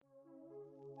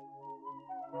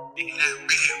Nigga, that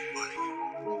real money.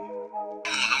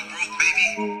 Come on, I'm broke, baby.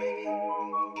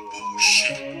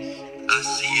 Bullshit. I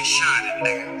see it shining,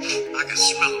 nigga. I can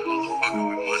smell a motherfucker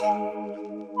with money.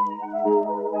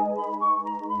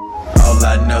 All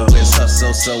I know is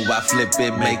hustle, so I flip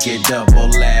it, make it double.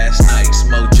 Last night,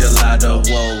 smoked gelato,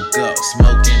 woke up,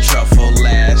 smoking truffle.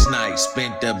 Last night,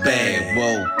 spent the bag,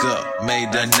 woke up, made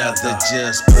another,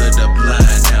 just put a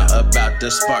blind out. About to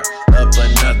spark up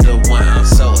another one. I'm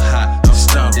so hot, I'm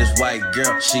stoned. This white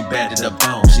girl, she bad to the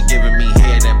bone. She giving me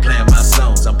head and playing my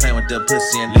songs. I'm playing with the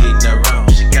pussy and leading her on.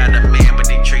 She got a man, but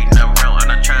they treating her wrong. I'm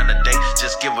not trying to date,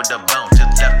 just give her the bone.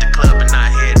 Just left the club and I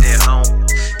headed home.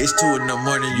 It's 2 in the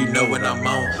morning, you know what I'm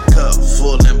on. Cup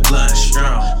full and blunt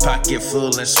strong, pocket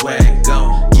full and swag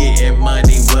on. Getting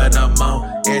money, what I'm on.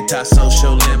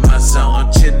 Antisocial in my zone. I'm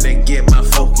chillin', get my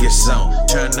focus on.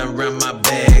 Tryna run my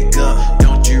bag up.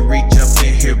 Don't you reach up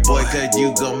in here, boy, cause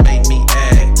you gon' make me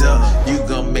act up. You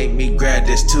gon' make me grab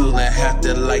this tool and have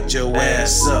to light your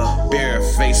ass up. Bare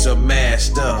face or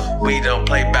masked up. We don't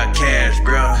play by cash,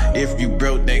 bro. If you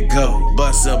broke, then go.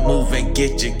 Bust a move and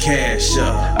get your cash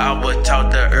up. I would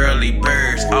talk the early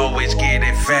birds, always get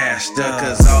it faster.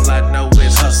 Cause all I know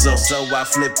is hustle, so I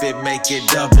flip it, make it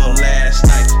double. Last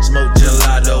night, smoked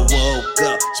gelato, woke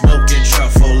up, smoking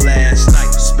truffle. Last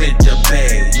night, spent the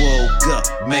bag, woke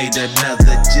up, made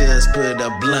another, just put a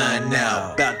blunt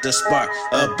out. About to spark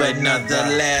up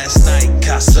another. Last night,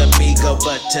 Casamigo,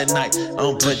 but tonight,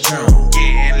 on Patron.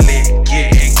 Getting lit,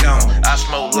 getting gone. I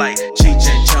smoke like Cheech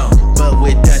and Chong, but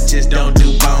with Dutchess, don't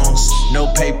do bones.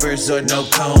 No papers or no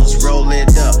cones. Roll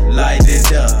it up, light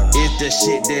it up. It's the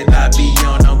shit that I be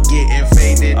on. I'm getting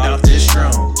faded off the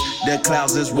strong. The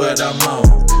clouds is what I'm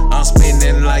on. I'm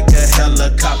spinning like a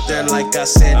helicopter, like I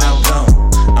said I'm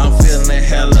gone. I'm feeling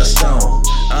hella stoned.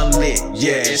 I'm lit,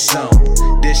 yeah, it's on.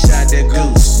 This shot of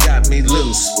goose got me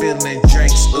loose. Spilling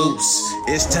drinks, oops.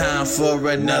 It's time for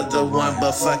another one,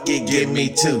 but fuck it, give me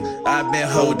 2. I've been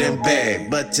holding back,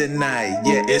 but tonight,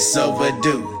 yeah, it's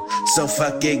overdue. So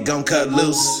fuck it, gon' cut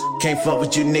loose. Can't fuck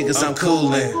with you niggas, I'm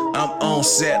coolin'. I'm on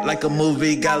set like a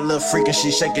movie. Got a little freakin', she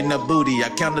shaking the booty. I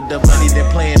counted the money, then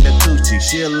playing the coochie.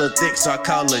 She a little thick, so I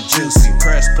call her juicy.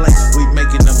 Press play, we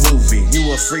making a movie.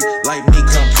 You a freak like me,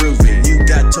 come prove it. You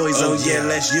got toys, oh yeah,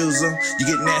 let's use them. You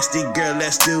get nasty, girl,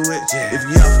 let's do it. If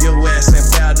you off your ass and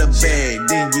bout the bag,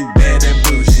 then you bad and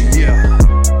bougie,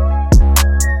 yeah.